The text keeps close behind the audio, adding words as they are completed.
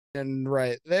And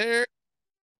right there,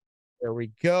 there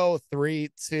we go. Three,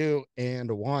 two, and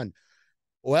one.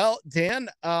 Well, Dan,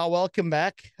 welcome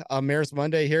back. Mayor's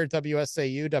Monday here at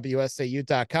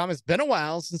WSAU.com. It's been a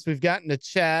while since we've gotten to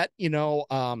chat.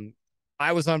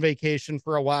 I was on vacation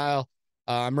for a while.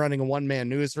 I'm running a one-man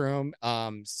newsroom.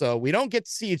 So we don't get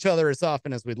to see each other as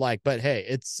often as we'd like, but hey,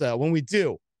 it's when we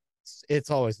do,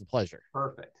 it's always a pleasure.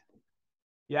 Perfect.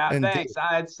 Yeah, Indeed.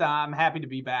 thanks. I'm happy to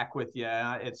be back with you.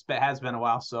 It has been a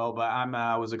while, but I'm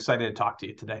was excited to talk to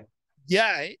you today.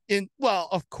 Yeah, and well,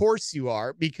 of course you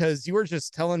are, because you were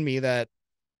just telling me that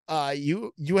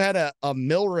you had a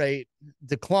mill rate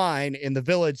decline in the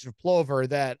village of Plover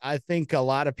that I think a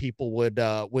lot of people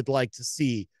would like to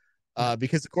see.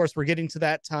 Because of course we're getting to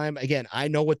that time again. I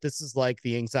know what this is like,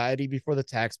 the anxiety before the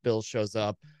tax bill shows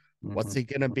up. What's Mm-hmm.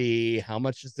 it gonna be? How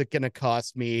much is it gonna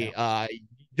cost Yeah. me?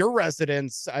 Your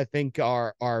residents, I think,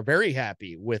 are very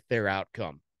happy with their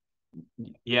outcome.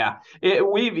 Yeah,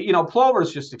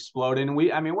 Plover's just exploded, and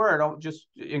we're at just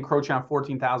encroaching on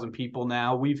 14,000 people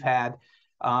now. We've had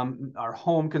our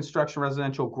home construction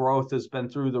residential growth has been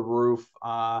through the roof.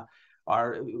 We've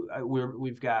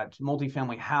got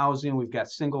multifamily housing, we've got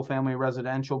single family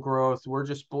residential growth. We're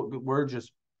just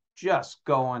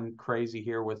going crazy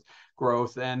here with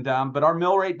growth, and but our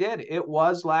mill rate it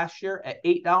was last year at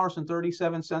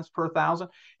 $8.37 per thousand,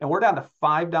 and we're down to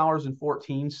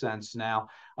 $5.14 now.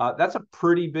 That's a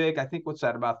pretty big, I think, what's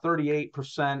that, about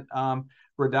 38%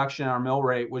 reduction in our mill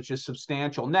rate, which is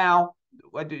substantial. Now,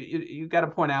 we do got to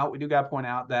point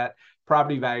out that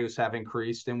property values have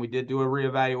increased, and we did do a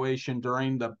reevaluation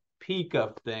during the peak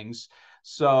of things.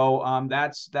 So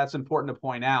that's important to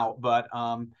point out. But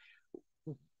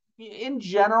in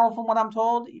general, from what I'm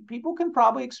told, people can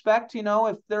probably expect,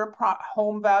 if their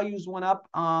home values went up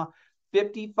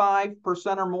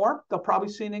 55% or more, they'll probably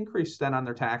see an increase then on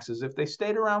their taxes. If they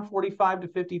stayed around 45 to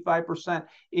 55%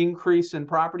 increase in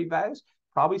property values,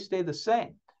 probably stay the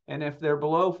same. And if they're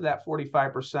below that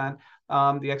 45%,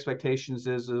 the expectations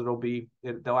is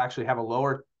they'll actually have a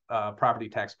lower property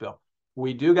tax bill.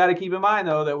 We do got to keep in mind,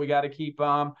 though, that we got to keep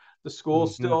the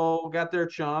schools Mhm. still got their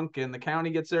chunk, and the county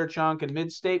gets their chunk. And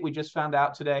mid-state, we just found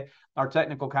out today, our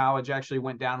technical college actually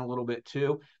went down a little bit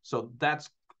too. So that's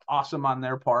awesome on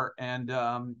their part, and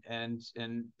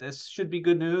this should be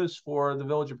good news for the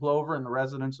village of Plover and the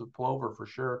residents of Plover for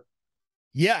sure.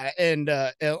 Yeah, and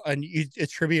you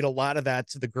attribute a lot of that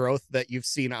to the growth that you've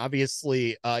seen.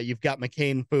 Obviously, you've got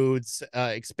McCain Foods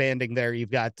expanding there. You've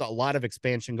got a lot of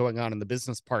expansion going on in the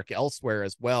business park elsewhere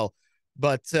as well.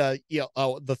 But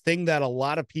the thing that a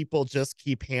lot of people just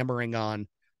keep hammering on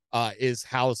is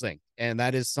housing, and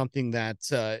that is something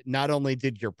that not only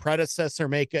did your predecessor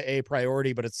make a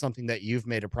priority, but it's something that you've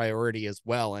made a priority as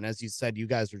well. And as you said, you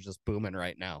guys are just booming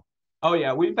right now. Oh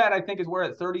yeah, I think we're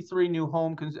at 33 new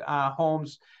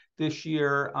homes this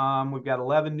year. We've got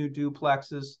 11 new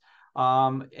duplexes,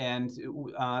 and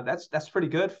that's pretty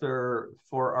good for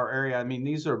our area. I mean,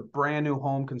 these are brand new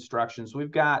home constructions.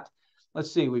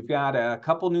 Let's see, we've got a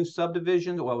couple new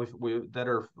subdivisions. Well, that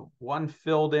are one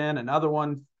filled in, another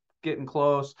one getting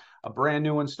close, a brand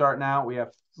new one starting out. We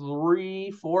have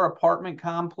 4 apartment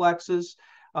complexes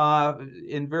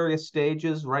in various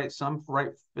stages, right? Some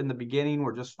right in the beginning.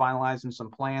 We're just finalizing some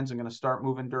plans and going to start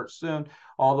moving dirt soon,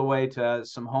 all the way to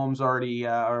some homes already,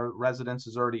 our residence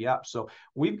is already up. So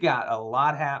we've got a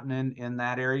lot happening in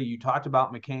that area. You talked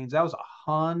about McCain's. That was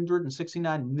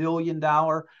 $169 million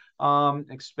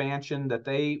expansion that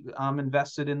they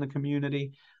invested in the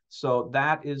community. So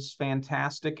that is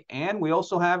fantastic. And we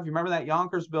also have, you remember that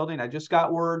Yonkers building? I just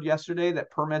got word yesterday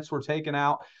that permits were taken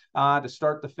out to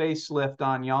start the facelift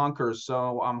on Yonkers.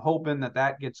 So I'm hoping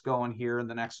that gets going here in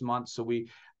the next month, so we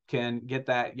can get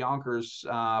that Yonkers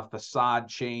facade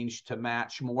changed to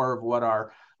match more of what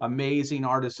our amazing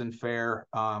Artisan Fair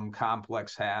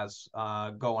complex has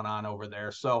going on over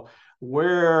there. So we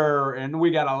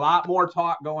got a lot more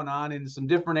talk going on in some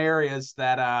different areas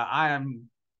that I'm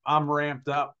ramped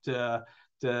up to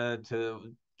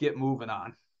get moving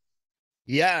on.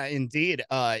 Yeah, indeed.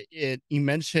 You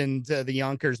mentioned the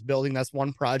Yonkers building. That's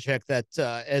one project that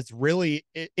has really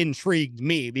intrigued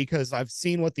me, because I've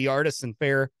seen what the Artisan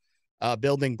Fair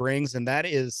building brings, and that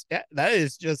is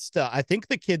just I think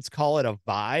the kids call it a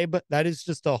vibe. That is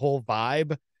just a whole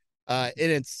vibe in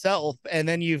itself. And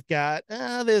then you've got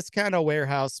this kind of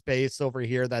warehouse space over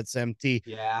here that's empty.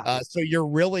 Yeah. So you're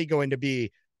really going to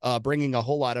be bringing a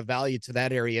whole lot of value to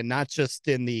that area, not just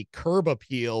in the curb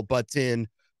appeal, but in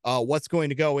what's going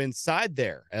to go inside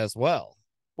there as well.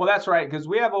 Well, that's right, because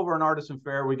we have over an Artisan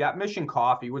Fair, we got Mission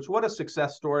Coffee, which what a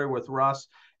success story with Russ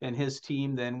and his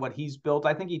team than what he's built.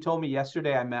 I think he told me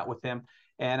yesterday, I met with him,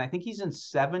 and I think he's in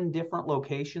 7 different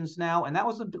locations now. And that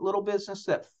was a little business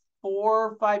that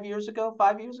 5 years ago,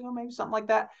 maybe something like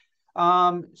that.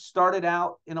 Started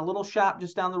out in a little shop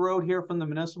just down the road here from the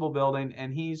municipal building,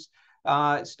 and he's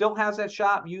still has that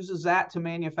shop, uses that to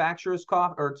manufacture his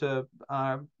coffee or to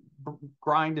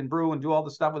grind and brew and do all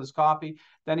the stuff with his coffee.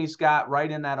 Then he's got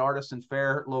right in that Artisan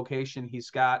Fair location, he's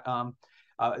got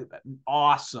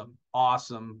awesome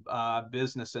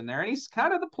business in there, and he's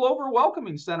kind of the Plover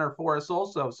welcoming center for us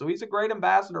also. So he's a great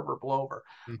ambassador for Plover.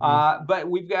 Mm-hmm. But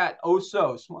we've got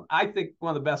Osos, I think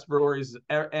one of the best breweries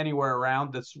anywhere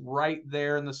around. That's right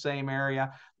there in the same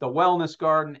area. The Wellness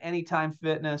Garden, Anytime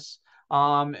Fitness.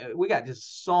 We got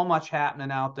just so much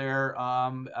happening out there.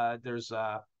 There's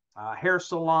a hair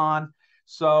salon.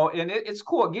 So, and it's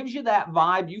cool. It gives you that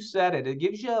vibe. You said it. It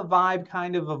gives you a vibe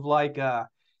kind of like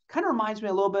kind of reminds me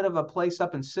a little bit of a place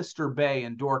up in Sister Bay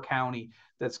in Door County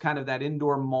that's kind of that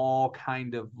indoor mall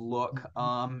kind of look.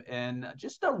 And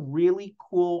just a really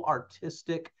cool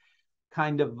artistic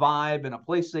kind of vibe, and a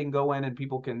place they can go in and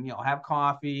people can, have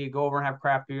coffee, go over and have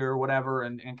craft beer or whatever,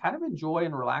 and kind of enjoy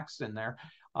and relax in there,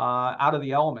 out of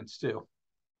the elements too.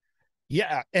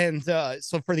 Yeah, and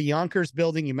so for the Yonkers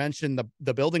building, you mentioned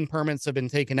the building permits have been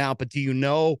taken out, but do you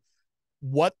know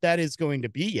what that is going to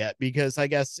be yet? Because I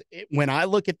guess when I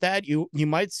look at that, you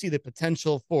might see the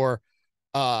potential for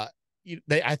I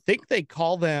think they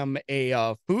call them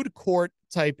a food court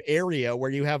type area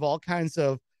where you have all kinds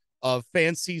of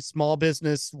fancy small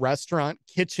business restaurant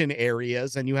kitchen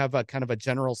areas, and you have a kind of a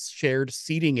general shared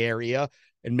seating area,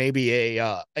 and maybe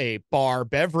a bar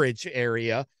beverage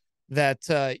area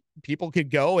that people could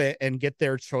go and get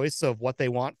their choice of what they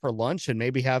want for lunch, and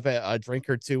maybe have a drink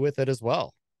or two with it as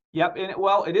well. Yep, and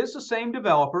it is the same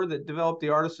developer that developed the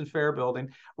Artisan Fair building.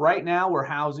 Right now, we're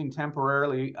housing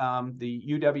temporarily the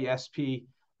UWSP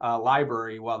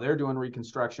library while they're doing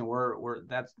reconstruction. We're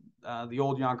that's the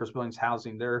old Yonkers building's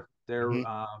housing their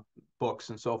Mm-hmm.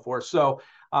 books and so forth. So,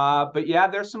 but yeah,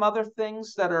 there's some other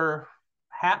things that are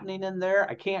happening in there.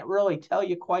 I can't really tell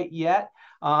you quite yet.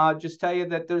 Just tell you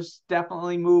that there's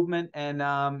definitely movement, and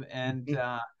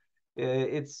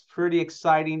it's pretty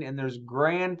exciting, and there's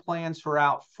grand plans for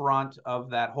out front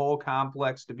of that whole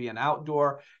complex to be an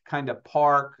outdoor kind of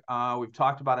park. We've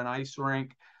talked about an ice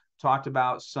rink, talked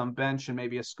about some bench and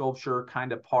maybe a sculpture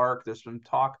kind of park. There's some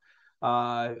talk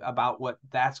about what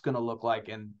that's going to look like,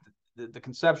 and the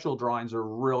conceptual drawings are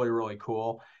really, really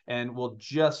cool, and will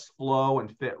just flow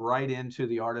and fit right into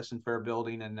the Artisan Fair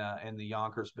building and the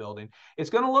Yonkers building. It's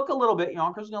going to look a little bit,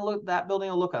 Yonkers going to look, that building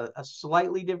will look a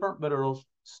slightly different, but it'll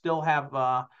still have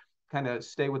kind of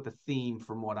stay with the theme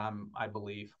from what I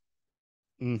believe.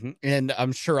 Mm-hmm. And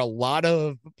I'm sure a lot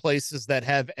of places that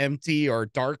have empty or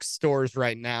dark stores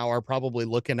right now are probably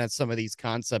looking at some of these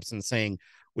concepts and saying,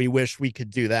 we wish we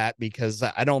could do that, because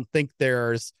I don't think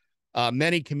there's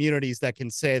many communities that can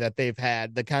say that they've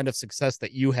had the kind of success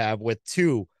that you have with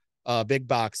two big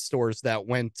box stores that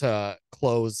went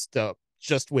closed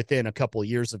just within a couple of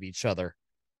years of each other.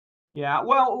 Yeah,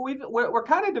 well, we're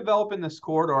kind of developing this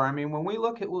corridor. I mean, when we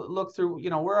look through,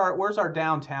 where's our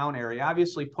downtown area?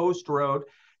 Obviously, Post Road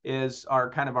is our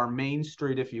kind of our main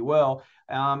street, if you will,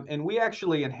 and we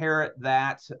actually inherit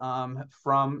that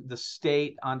from the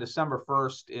state on December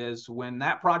 1st. Is when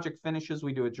that project finishes,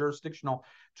 we do a jurisdictional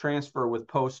transfer with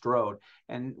Post Road,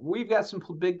 and we've got some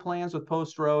big plans with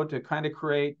Post Road to kind of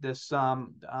create this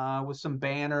with some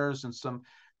banners and some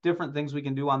different things we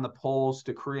can do on the poles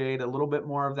to create a little bit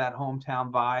more of that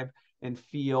hometown vibe and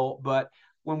feel. But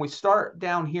when we start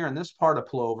down here in this part of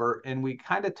Plover and we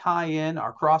kind of tie in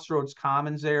our Crossroads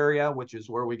Commons area, which is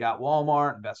where we got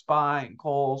Walmart and Best Buy and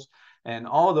Kohl's and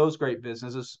all of those great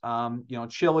businesses,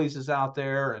 Chili's is out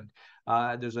there,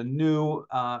 and there's a new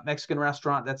Mexican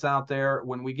restaurant that's out there.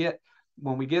 When we get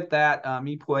that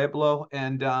Mi Pueblo,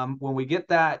 and when we get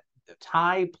that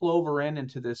tie Plover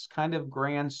into this kind of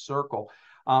grand circle,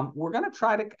 we're going to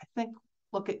try to, I think,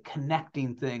 look at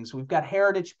connecting things. We've got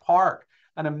Heritage Park,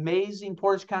 an amazing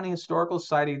Portage County Historical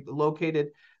Society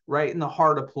located right in the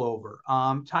heart of Plover,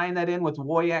 tying that in with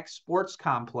Woyak Sports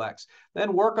Complex,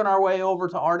 then working our way over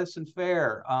to Artisan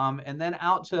Fair, and then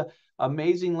out to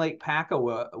amazing Lake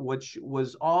Packowa, which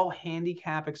was all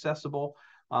handicap accessible,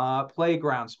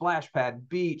 playground, splash pad,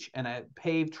 beach, and a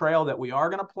paved trail that we are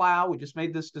going to plow. We just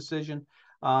made this decision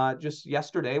just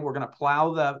yesterday. We're going to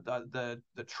plow the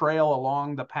trail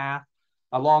along the path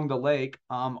along the lake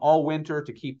all winter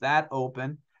to keep that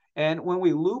open. And when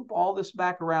we loop all this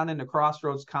back around into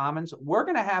Crossroads Commons, we're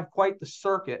going to have quite the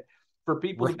circuit for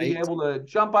people to be Right. able to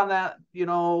jump on that,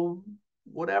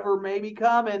 whatever may be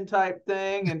coming type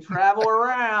thing, and travel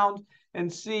around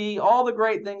and see all the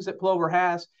great things that Plover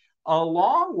has.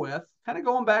 along with kind of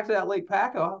going back to that Lake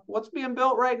Pacwa. What's being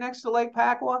built right next to Lake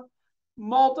Pacwa?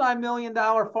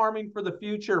 Multi-million-dollar Farming for the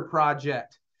Future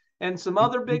project and some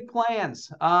other big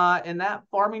plans. And that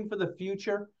Farming for the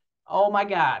Future, oh my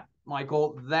God,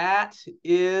 Michael, that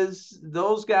is,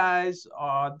 those guys,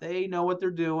 they know what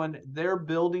they're doing. They're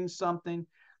building something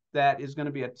that is going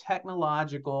to be a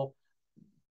technological,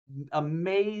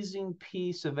 amazing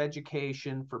piece of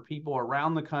education for people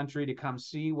around the country to come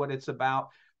see what it's about,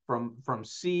 from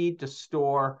seed to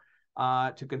store,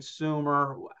 to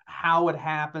consumer, how it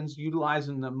happens,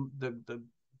 utilizing the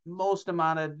most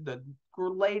amount of the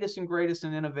latest and greatest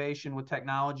in innovation with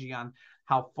technology on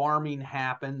how farming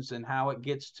happens and how it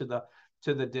gets to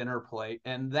the dinner plate.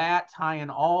 And that, tying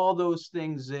all those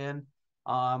things in,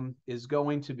 is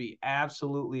going to be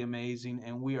absolutely amazing.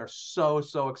 And we are so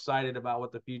excited about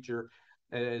what the future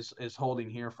is holding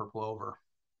here for Plover.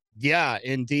 Yeah,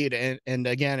 indeed. And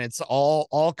again, it's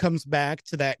all comes back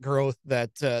to that growth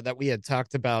that we had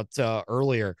talked about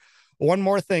earlier. One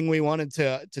more thing we wanted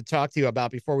to talk to you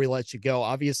about before we let you go.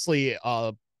 Obviously,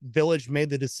 Village made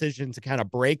the decision to kind of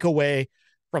break away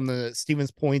from the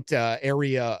Stevens Point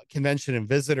area Convention and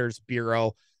Visitors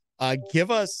Bureau.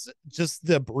 Give us just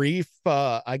the brief,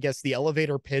 I guess, the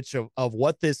elevator pitch of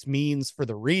what this means for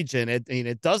the region.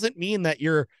 It doesn't mean that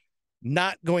you're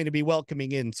not going to be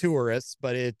welcoming in tourists,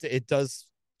 but it does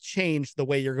change the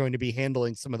way you're going to be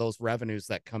handling some of those revenues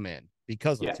that come in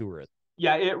because of Yeah. tourism.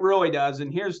 Yeah, it really does.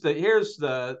 And here's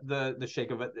the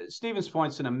shake of it. Stevens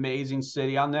Point's an amazing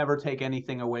city. I'll never take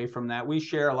anything away from that. We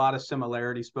share a lot of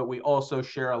similarities, but we also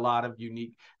share a lot of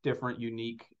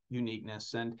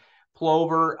uniqueness. And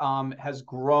Plover has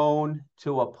grown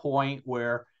to a point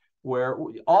where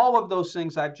all of those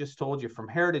things I've just told you, from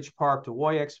Heritage Park to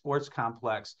Woyak Sports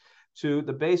Complex, to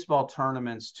the baseball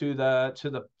tournaments, to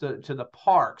the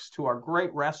parks, to our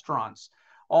great restaurants,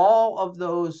 all of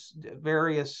those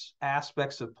various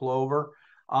aspects of Plover,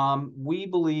 we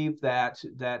believe that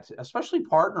especially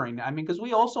partnering. I mean, because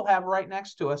we also have right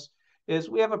next to us is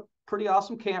we have a pretty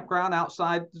awesome campground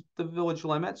outside the village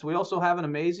limits. We also have an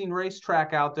amazing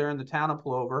racetrack out there in the town of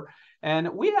Plover, and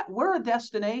we're a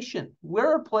destination.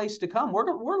 We're a place to come.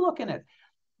 We're looking at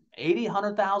 80,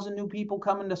 100,000 new people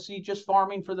coming to see just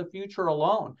Farming for the Future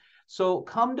alone. So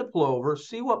come to Plover,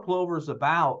 see what Plover is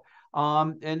about.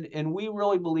 And we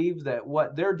really believe that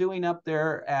what they're doing up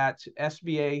there at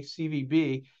SBA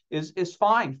CVB is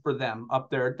fine for them up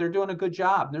there. They're doing a good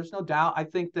job. There's no doubt. I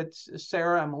think that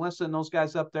Sarah and Melissa and those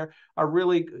guys up there are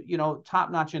really,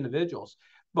 top-notch individuals.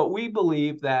 But we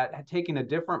believe that taking a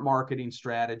different marketing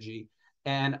strategy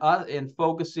and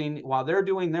focusing, while they're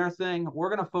doing their thing, we're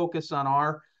going to focus on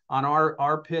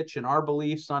our pitch and our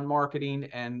beliefs on marketing,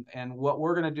 and what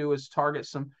we're going to do is target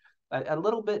a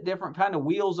little bit different kind of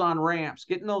wheels on ramps,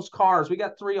 getting those cars. We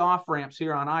got 3 off ramps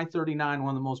here on I-39, one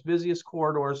of the most busiest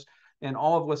corridors in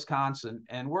all of Wisconsin.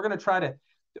 And we're going to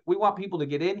we want people to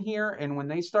get in here, and when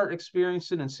they start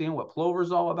experiencing and seeing what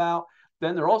Plover's all about,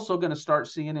 then they're also going to start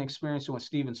seeing and experiencing what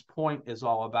Stevens Point is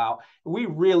all about. We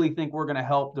really think we're going to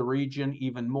help the region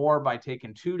even more by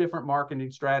taking 2 different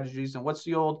marketing strategies. And what's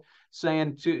the old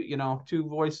saying? Two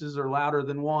voices are louder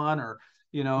than one, or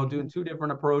doing 2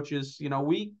 different approaches.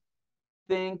 We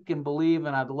think and believe,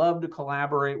 and I'd love to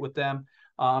collaborate with them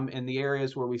in the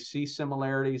areas where we see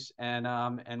similarities,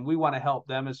 and we want to help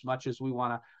them as much as we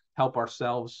want to help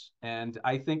ourselves. And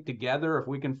I think together, if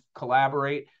we can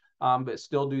collaborate, but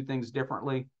still do things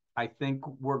differently, I think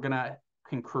we're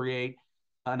can create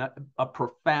a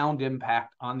profound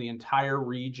impact on the entire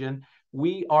region.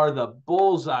 We are the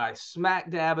bullseye,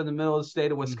 smack dab in the middle of the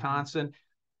state of Wisconsin.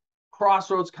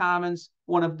 Crossroads Commons,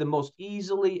 one of the most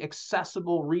easily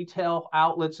accessible retail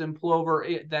outlets in Plover,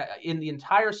 that in the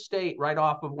entire state, right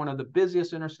off of one of the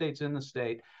busiest interstates in the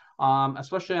state,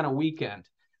 especially on a weekend,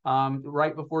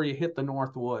 right before you hit the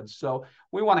North Woods. So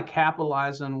we want to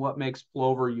capitalize on what makes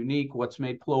Plover unique, what's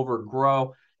made Plover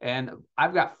grow. And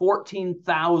I've got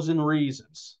 14,000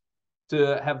 reasons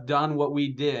to have done what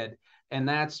we did. And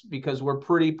that's because we're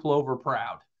pretty Plover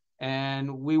proud.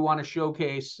 And we want to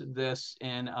showcase this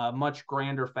in a much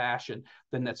grander fashion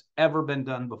than that's ever been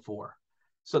done before.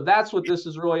 So that's what this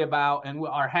is really about. And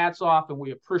our hats off, and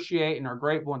we appreciate and are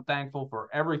grateful and thankful for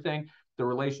everything, the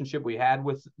relationship we had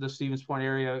with the Stevens Point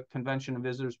Area Convention and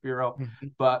Visitors Bureau.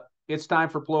 But it's time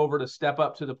for Plover to step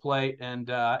up to the plate and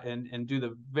do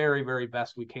the very, very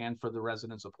best we can for the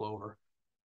residents of Plover.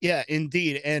 Yeah,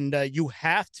 indeed. And you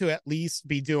have to at least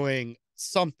be doing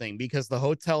something, because the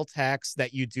hotel tax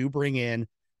that you do bring in,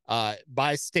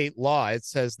 by state law, it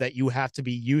says that you have to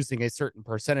be using a certain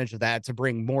percentage of that to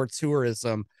bring more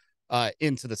tourism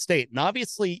into the state. And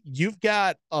obviously, you've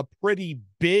got a pretty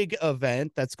big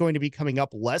event that's going to be coming up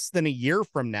less than a year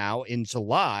from now in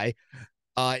July.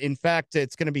 In fact,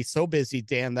 it's going to be so busy,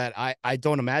 Dan, that I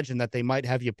don't imagine that they might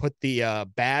have you put the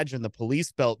badge and the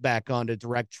police belt back on to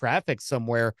direct traffic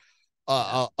somewhere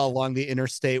along the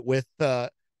interstate with the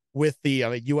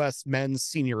U.S. Men's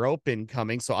Senior Open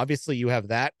coming. So obviously you have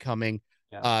that coming.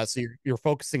 Yeah. So you're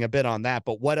focusing a bit on that.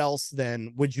 But what else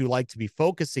then would you like to be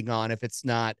focusing on if it's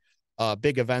not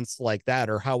big events like that?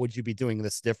 Or how would you be doing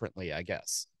this differently, I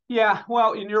guess? Yeah,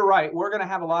 well, and you're right. We're going to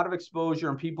have a lot of exposure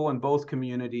and people in both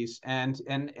communities, and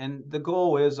the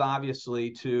goal is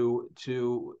obviously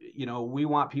we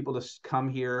want people to come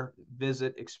here,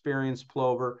 visit, experience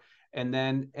Plover, and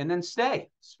then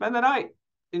spend the night,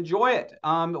 enjoy it.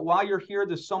 While you're here,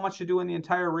 there's so much to do in the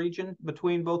entire region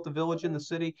between both the village and the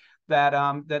city that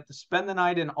to spend the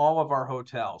night in all of our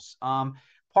hotels.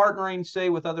 Partnering, say,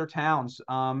 with other towns,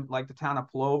 like the town of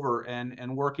Plover,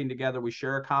 and working together. We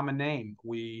share a common name.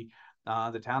 The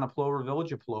town of Plover,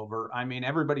 village of Plover. I mean,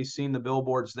 everybody's seen the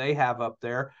billboards they have up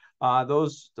there.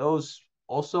 Those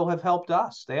also have helped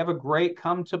us. They have a great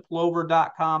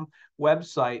cometoplover.com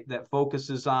website that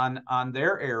focuses on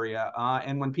their area.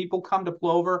 And when people come to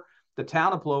Plover, the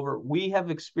town of Plover, we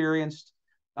have experienced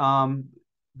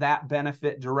that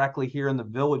benefit directly here in the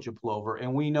village of Plover.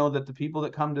 And we know that the people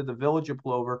that come to the village of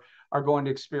Plover are going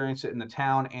to experience it in the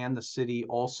town and the city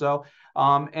also.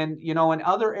 In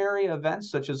other area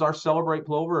events, such as our Celebrate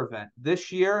Plover event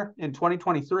this year in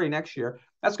 2023, next year,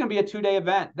 that's going to be a 2-day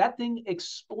event. That thing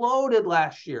exploded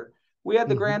last year. We had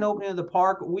the grand opening of the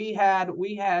park. We had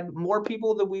more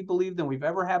people than we believe than we've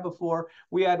ever had before.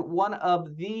 We had one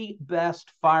of the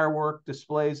best firework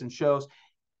displays and shows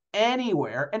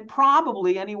anywhere, and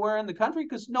probably anywhere in the country,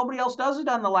 because nobody else does it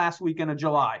on the last weekend of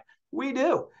July. We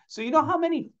do. So you know how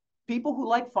many people who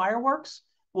like fireworks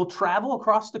will travel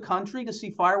across the country to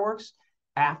see fireworks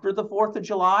after the 4th of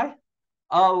July?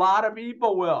 A lot of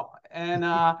people will. And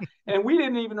we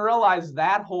didn't even realize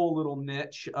that whole little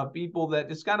niche of people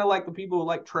that it's kind of like the people who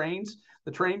like trains,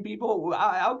 the train people.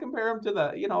 I'll compare them to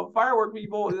the firework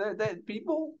people. That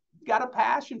people got a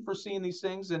passion for seeing these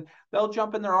things, and they'll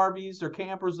jump in their RVs, their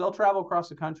campers, they'll travel across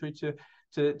the country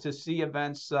to see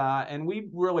events. And we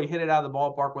really hit it out of the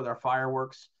ballpark with our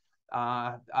fireworks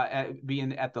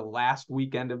being at the last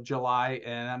weekend of July.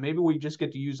 And maybe we just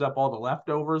get to use up all the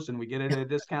leftovers and we get it at a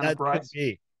discounted That could price.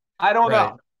 be. I don't Right.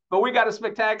 know. But we got a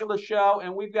spectacular show,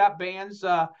 and we've got bands.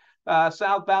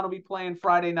 Southbound will be playing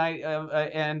Friday night,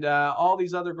 and all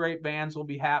these other great bands will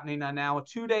be happening now. A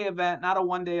 2-day event, not a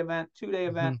 1-day event, 2-day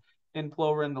event in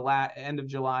Plover in the end of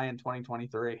July in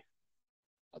 2023.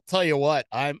 I'll tell you what,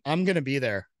 I'm gonna be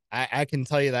there. I can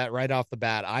tell you that right off the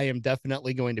bat. I am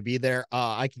definitely going to be there.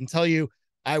 I can tell you,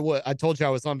 I told you I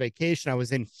was on vacation. I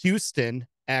was in Houston.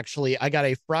 Actually, I got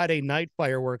a Friday night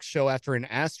fireworks show after an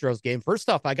Astros game. First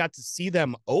off, I got to see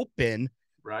them open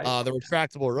Right. the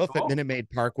retractable roof at Cool. Minute Maid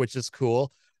Park, which is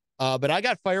cool. But I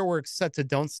got fireworks set to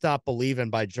Don't Stop Believin'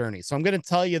 by Journey. So I'm going to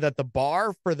tell you that the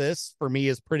bar for this for me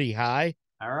is pretty high.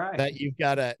 All right. That you've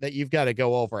got to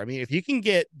go over. I mean, if you can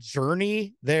get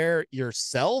Journey there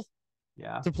yourself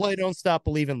Yeah. to play Don't Stop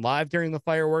Believin' live during the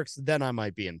fireworks, then I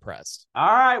might be impressed.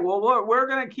 All right. Well, we're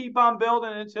going to keep on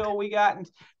building until we got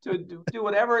to do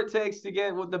whatever it takes to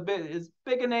get with as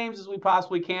big a names as we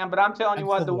possibly can. But I'm telling you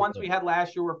what, the ones we had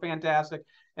last year were fantastic.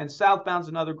 And Southbound's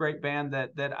another great band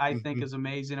that I think is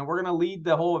amazing. And we're going to lead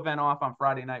the whole event off on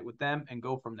Friday night with them and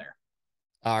go from there.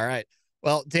 All right.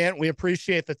 Well, Dan, we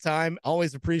appreciate the time.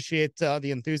 Always appreciate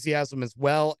the enthusiasm as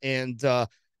well. And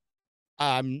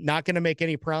I'm not going to make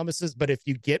any promises, but if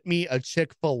you get me a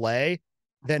Chick-fil-A,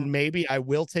 then maybe I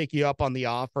will take you up on the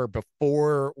offer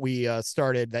before we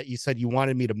started that you said you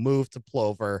wanted me to move to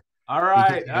Plover. All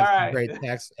right. All right. Great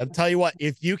tax. I'll tell you what,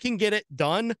 if you can get it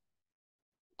done,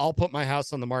 I'll put my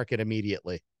house on the market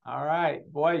immediately. All right,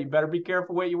 boy, you better be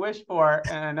careful what you wish for,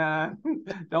 and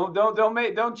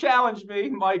don't challenge me,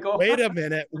 Michael. Wait a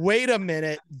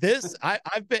minute.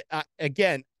 I've been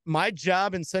again. My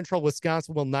job in Central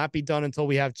Wisconsin will not be done until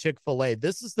we have Chick-fil-A.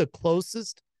 This is the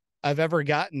closest I've ever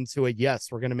gotten to a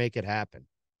yes. We're going to make it happen.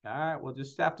 All right, we'll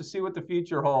just have to see what the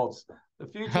future holds. The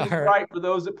future is bright for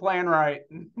those that plan right.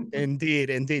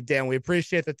 Indeed, Dan. We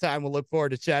appreciate the time. We'll look forward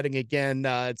to chatting again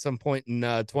at some point in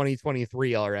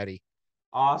 2023 already.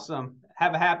 Awesome.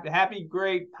 Have a happy,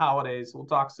 great holidays. We'll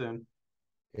talk soon.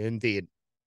 Indeed.